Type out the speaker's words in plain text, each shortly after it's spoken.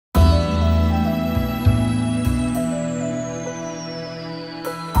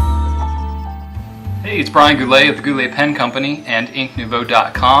Hey, it's Brian Goulet of the Goulet Pen Company and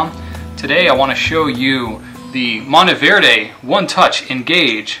InkNouveau.com. Today I want to show you the Monteverde One Touch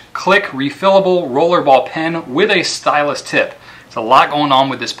Engage Click Refillable Rollerball Pen with a stylus tip. There's a lot going on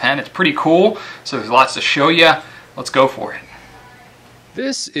with this pen. It's pretty cool, so there's lots to show you. Let's go for it.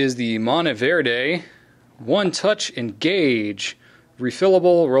 This is the Monteverde One Touch Engage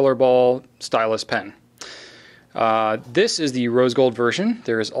Refillable Rollerball Stylus Pen. This is the rose gold version.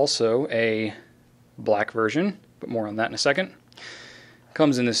 There is also a black version, but more on that in a second.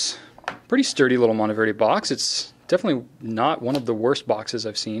 Comes in this pretty sturdy little Monteverde box. It's definitely not one of the worst boxes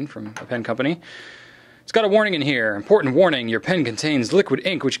I've seen from a pen company. It's got a warning in here. Important warning, your pen contains liquid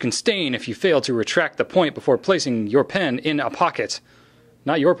ink which can stain if you fail to retract the point before placing your pen in a pocket.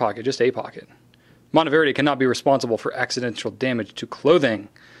 Not your pocket, just a pocket. Monteverde cannot be responsible for accidental damage to clothing.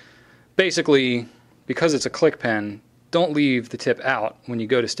 Basically, because it's a click pen, don't leave the tip out when you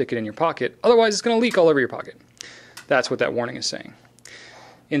go to stick it in your pocket, otherwise it's going to leak all over your pocket. That's what that warning is saying.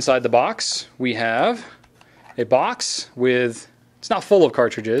 Inside the box, we have a box with, it's not full of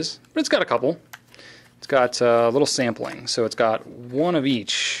cartridges, but it's got a couple. It's got a little sampling, so it's got one of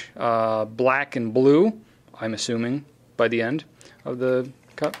each, black and blue, I'm assuming, by the end of the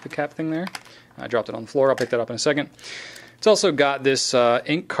cap thing there. I dropped it on the floor, I'll pick that up in a second. It's also got this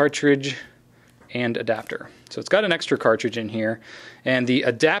ink cartridge and adapter. So it's got an extra cartridge in here, and the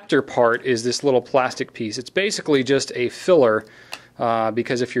adapter part is this little plastic piece. It's basically just a filler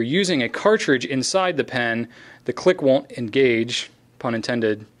because if you're using a cartridge inside the pen, the click won't engage, pun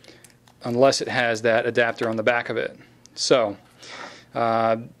intended, unless it has that adapter on the back of it. So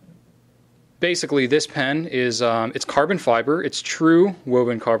basically this pen is it's carbon fiber. It's true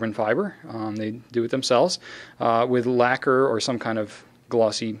woven carbon fiber. They do it themselves with lacquer or some kind of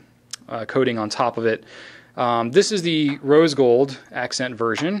glossy coating on top of it. This is the rose gold accent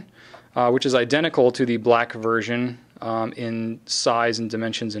version, which is identical to the black version in size and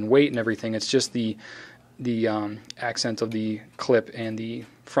dimensions and weight and everything. It's just the accent of the clip and the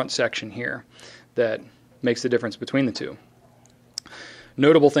front section here that makes the difference between the two.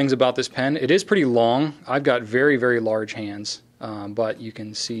 Notable things about this pen: it is pretty long. I've got very, very large hands, but you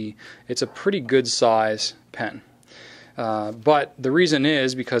can see it's a pretty good size pen. But the reason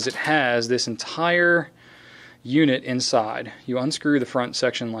is because it has this entire unit inside. You unscrew the front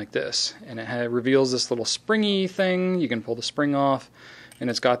section like this, and it reveals this little springy thing. You can pull the spring off, and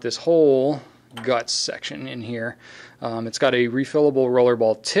it's got this whole guts section in here. It's got a refillable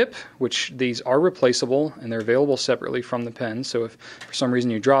rollerball tip, which these are replaceable, and they're available separately from the pen. So if for some reason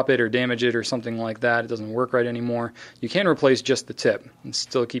you drop it or damage it or something like that, it doesn't work right anymore, you can replace just the tip and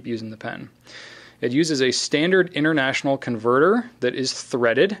still keep using the pen. It uses a standard international converter that is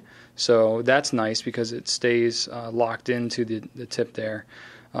threaded, so that's nice because it stays locked into the tip there.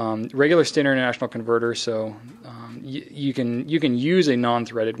 Regular standard international converter, so you can use a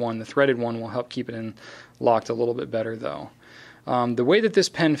non-threaded one. The threaded one will help keep it in locked a little bit better though. The way that this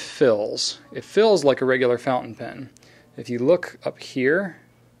pen fills, it fills like a regular fountain pen. If you look up here,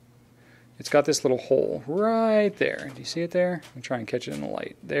 it's got this little hole right there. Do you see it there? I'm trying to catch it in the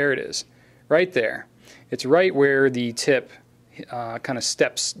light. There it is. Right there. It's right where the tip kind of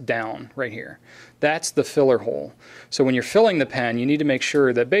steps down right here. That's the filler hole. So when you're filling the pen, you need to make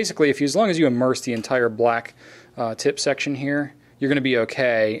sure that basically as long as you immerse the entire black tip section here, you're going to be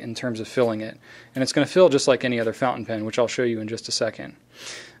okay in terms of filling it. And it's going to fill just like any other fountain pen, which I'll show you in just a second.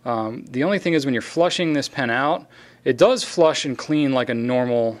 The only thing is when you're flushing this pen out, it does flush and clean like a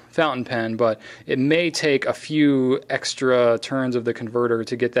normal fountain pen, but it may take a few extra turns of the converter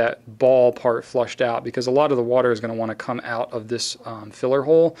to get that ball part flushed out, because a lot of the water is going to want to come out of this filler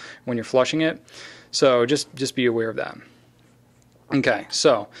hole when you're flushing it. So just be aware of that. Okay,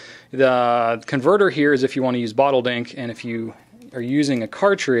 so the converter here is if you want to use bottled ink, and if you are using a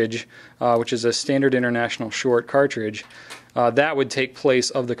cartridge, which is a standard international short cartridge, that would take place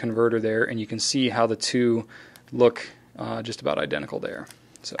of the converter there, and you can see how the two look just about identical there.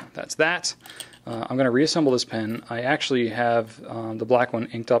 So that's that. I'm going to reassemble this pen. I actually have the black one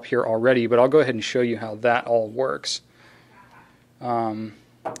inked up here already, but I'll go ahead and show you how that all works. Got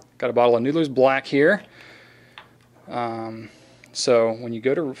a bottle of Noodler's black here. So when you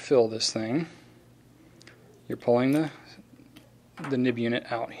go to fill this thing, you're pulling the nib unit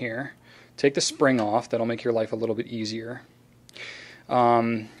out here. Take the spring off. That'll make your life a little bit easier.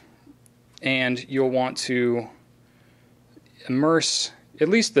 And you'll want to immerse at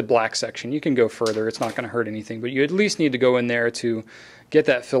least the black section. You can go further, it's not going to hurt anything, but you at least need to go in there to get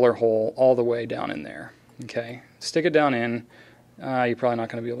that filler hole all the way down in there. Okay, stick it down in. You're probably not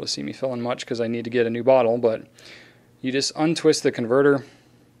going to be able to see me filling much because I need to get a new bottle, but you just untwist the converter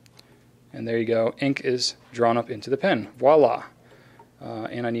And there you go. Ink is drawn up into the pen. Voila.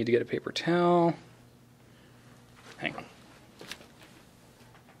 And I need to get a paper towel. Hang on.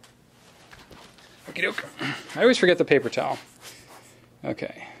 Okie doke. I always forget the paper towel.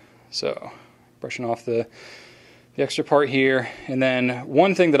 Okay, so brushing off the extra part here, and then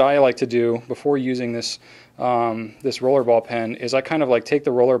one thing that I like to do before using this this rollerball pen is I kind of like take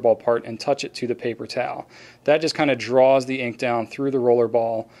the rollerball part and touch it to the paper towel. That just kind of draws the ink down through the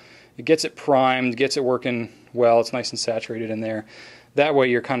rollerball. It gets it primed, gets it working well. It's nice and saturated in there. That way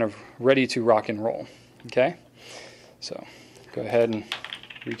you're kind of ready to rock and roll. Okay, so go ahead and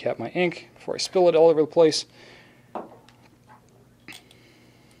recap my ink before I spill it all over the place.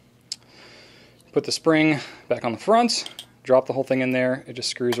 Put the spring back on the front, drop the whole thing in there, it just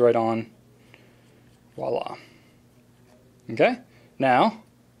screws right on. Voila. Okay, now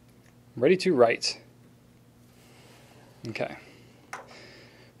I'm ready to write. Okay,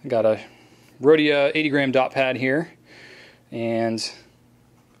 I got a Rhodia 80-gram dot pad here, and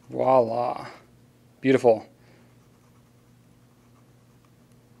voila, beautiful.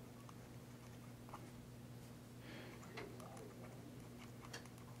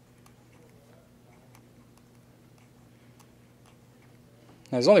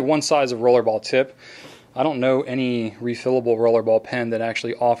 Now, there's only one size of rollerball tip. I don't know any refillable rollerball pen that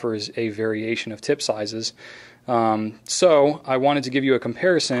actually offers a variation of tip sizes. So I wanted to give you a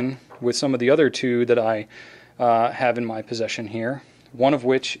comparison with some of the other two that I have in my possession here. One of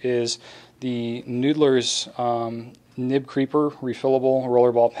which is the Noodler's Nib Creeper refillable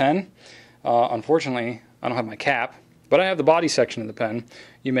rollerball pen. Unfortunately, I don't have my cap, but I have the body section of the pen.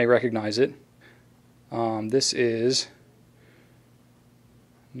 You may recognize it. This is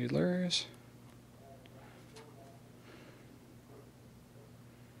Noodler's.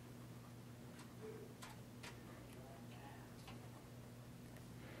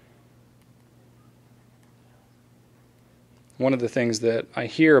 One of the things that I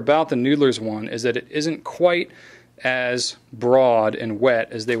hear about the Noodler's one is that it isn't quite as broad and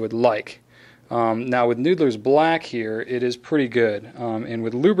wet as they would like. Now with Noodler's black here, it is pretty good, and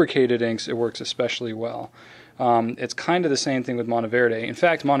with lubricated inks it works especially well. It's kind of the same thing with Monteverde. In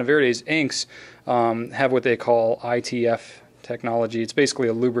fact, Monteverde's inks have what they call ITF technology. It's basically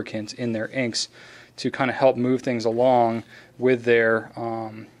a lubricant in their inks to kind of help move things along with their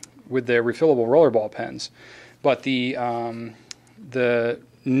refillable rollerball pens. But the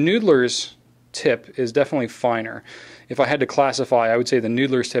Noodler's tip is definitely finer. If I had to classify, I would say the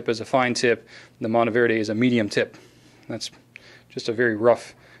Noodler's tip is a fine tip, the Monteverde is a medium tip. That's just a very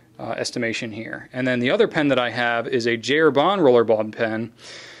rough estimation here. And then the other pen that I have is a Herbin rollerball pen.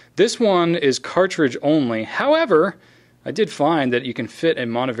 This one is cartridge only. However, I did find that you can fit a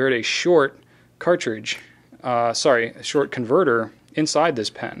Monteverde short cartridge, a short converter inside this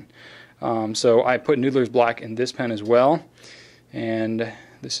pen. So I put Noodler's black in this pen as well, and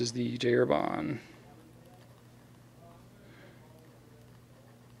this is the Herbin.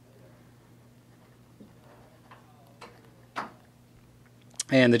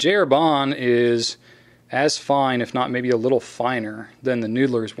 And the Herbin is as fine, if not maybe a little finer, than the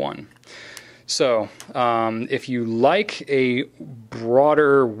Noodler's one. So if you like a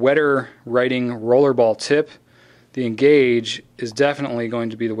broader, wetter writing rollerball tip, the Engage is definitely going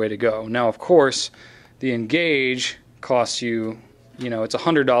to be the way to go. Now, of course, the Engage costs you, it's a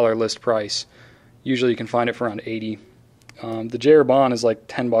 $100 list price. Usually you can find it for around $80. The Herbin is like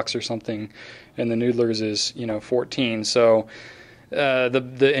 $10 or something, and the Noodler's is, $14. So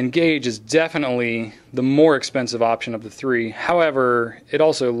the Engage is definitely the more expensive option of the three. However, it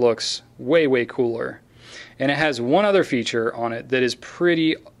also looks way, way cooler. And it has one other feature on it that is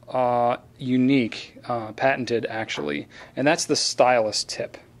pretty unique, patented actually, and that's the stylus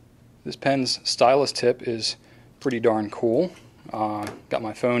tip. This pen's stylus tip is pretty darn cool. Got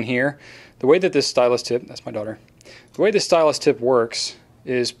my phone here. The way that this stylus tip, that's my daughter, the way this stylus tip works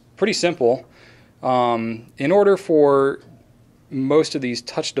is pretty simple. In order for most of these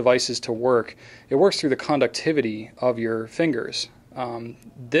touch devices to work, it works through the conductivity of your fingers.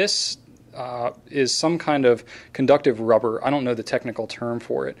 This is some kind of conductive rubber. I don't know the technical term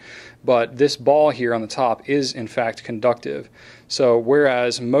for it, but this ball here on the top is in fact conductive. So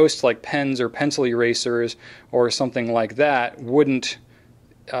whereas most like pens or pencil erasers or something like that wouldn't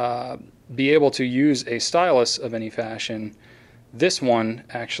be able to use a stylus of any fashion, this one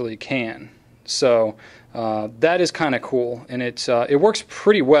actually can. So that is kind of cool, and it works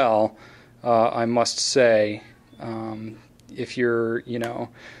pretty well, I must say. If you're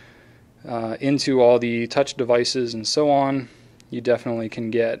into all the touch devices and so on, you definitely can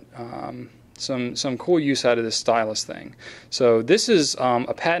get some cool use out of this stylus thing. So this is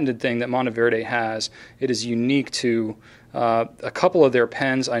a patented thing that Monteverde has. It is unique to a couple of their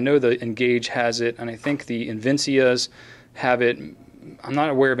pens. I know the Engage has it, and I think the Invincias have it. I'm not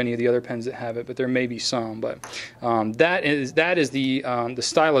aware of any of the other pens that have it, but there may be some. But that is the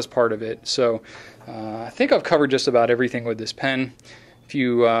stylus part of it. So I think I've covered just about everything with this pen. If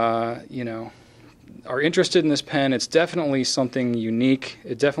you you know, are interested in this pen, it's definitely something unique.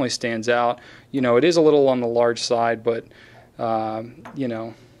 It definitely stands out. You know, it is a little on the large side, but you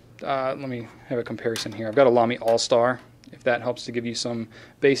know, let me have a comparison here. I've got a Lamy All-Star, if that helps to give you some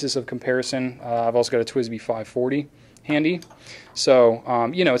basis of comparison. I've also got a TWSBI 540 handy.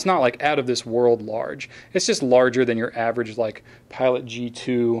 So, you know, it's not like out of this world large. It's just larger than your average like Pilot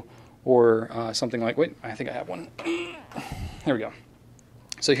G2 or something like, wait, I think I have one. There we go.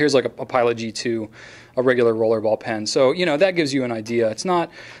 So here's like a Pilot G2, a regular rollerball pen. So, you know, that gives you an idea. It's not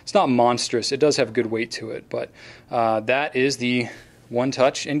monstrous. It does have good weight to it, but that is the One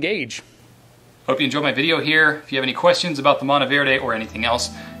Touch Engage. Hope you enjoyed my video here. If you have any questions about the Monteverde or anything else,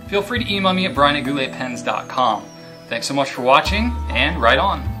 feel free to email me at brian@gouletpens.com. Thanks so much for watching, and right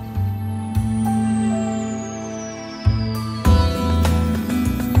on.